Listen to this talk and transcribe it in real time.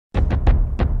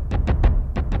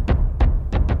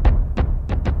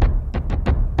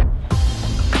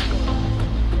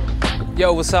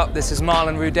Yo, what's up? This is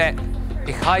Marlon Roudette.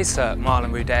 Ich heiße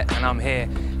Marlon Roudette and I'm here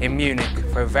in Munich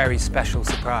for a very special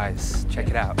surprise. Check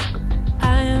it out.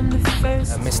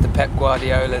 Mr. Pep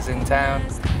Guardiola's in town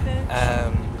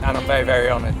and I'm very,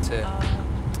 very honoured to,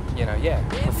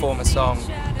 perform a song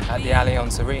at the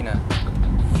Allianz Arena.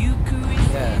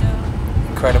 Yeah,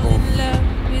 incredible.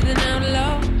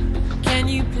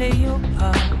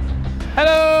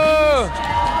 Hello!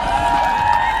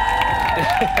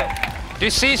 Du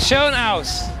siehst schön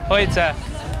aus heute.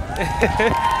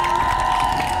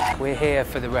 We're here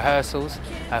for the rehearsals,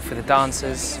 for the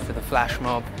dancers, for the flash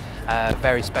mob.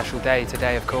 Very special day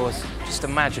today, of course. Just a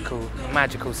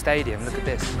magical stadium. Look at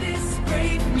this.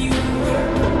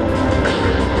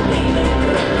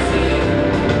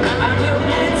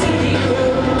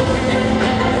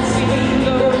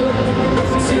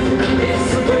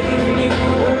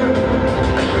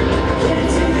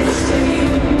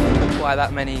 Why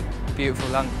that many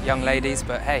beautiful young ladies,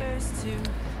 but hey,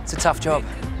 it's a tough job.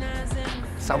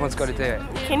 Someone's got to do it.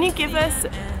 Can you give us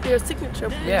your signature,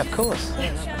 please? Yeah, of course.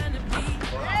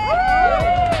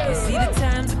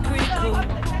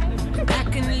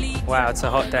 Wow, it's a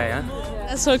hot day, huh?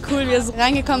 Das ist voll cool, wie er so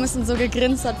reingekommen ist und so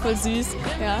gegrinst hat, voll süß.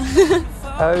 Ja.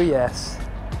 Oh yes.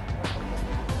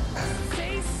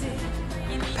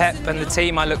 Pep and the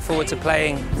team, I look forward to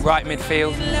playing right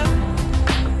midfield.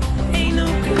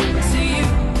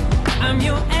 I'm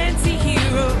your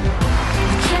anti-hero.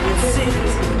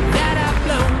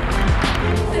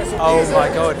 Oh my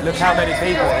God, look how many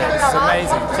people here. This is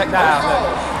amazing. Check that out, look.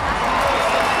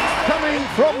 Coming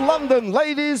from London,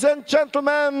 ladies and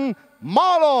gentlemen,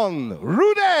 Marlon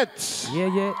Roudette.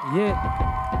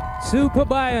 Yeah. Super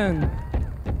Bayern.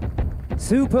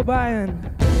 Super Bayern.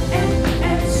 And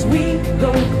as we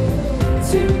go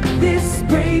to this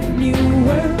brave new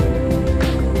world,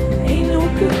 ain't no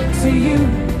good to you.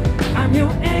 I'm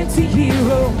your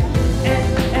anti-hero.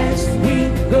 And as we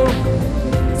go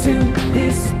to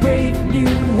this brave new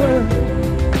world,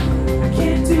 I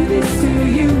can't do this to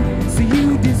you. So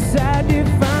you decide if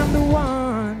I'm the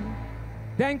one.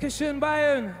 Dankeschön,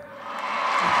 Bayern.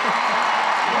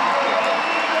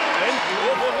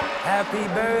 Happy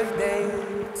birthday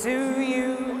to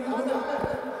you.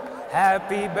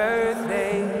 Happy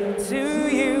birthday to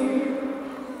you.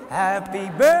 Happy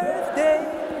birthday,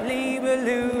 liebe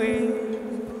Louis.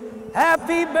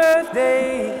 Happy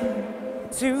birthday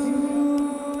to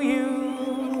you.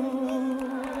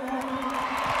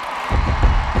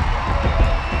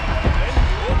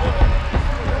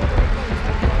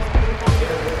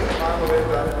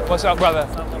 What's up, brother?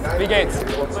 Wie geht's?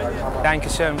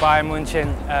 Dankeschön, Bayern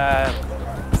München.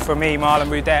 From me, Marlon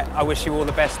Roudette, I wish you all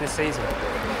the best this season.